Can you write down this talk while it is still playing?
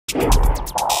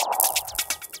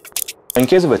In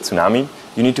case of a tsunami,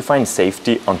 you need to find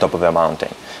safety on top of a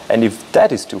mountain. And if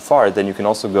that is too far, then you can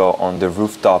also go on the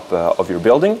rooftop of your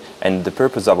building. And the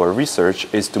purpose of our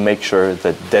research is to make sure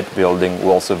that that building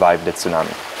will survive the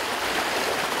tsunami.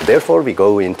 Therefore, we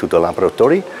go into the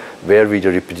laboratory where we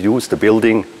reproduce the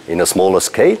building in a smaller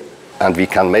scale, and we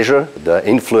can measure the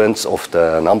influence of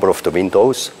the number of the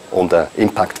windows on the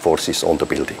impact forces on the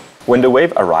building. When the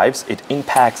wave arrives, it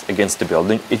impacts against the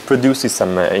building, it produces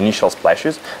some initial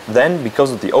splashes. Then,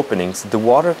 because of the openings, the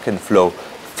water can flow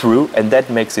through, and that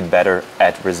makes it better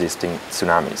at resisting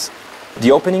tsunamis.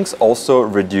 The openings also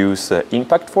reduce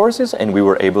impact forces, and we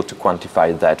were able to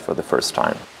quantify that for the first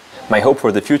time. My hope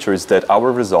for the future is that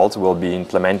our results will be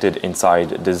implemented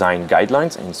inside design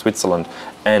guidelines in Switzerland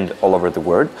and all over the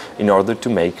world in order to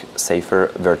make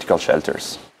safer vertical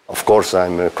shelters. Of course,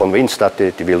 I'm convinced that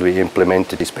it will be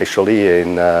implemented especially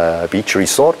in beach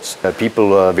resorts. People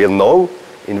will know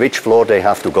in which floor they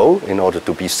have to go in order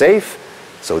to be safe.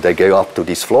 So they go up to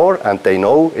this floor and they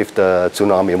know if the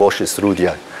tsunami washes through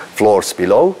the floors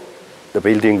below, the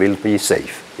building will be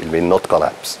safe. It will not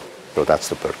collapse. So that's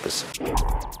the purpose.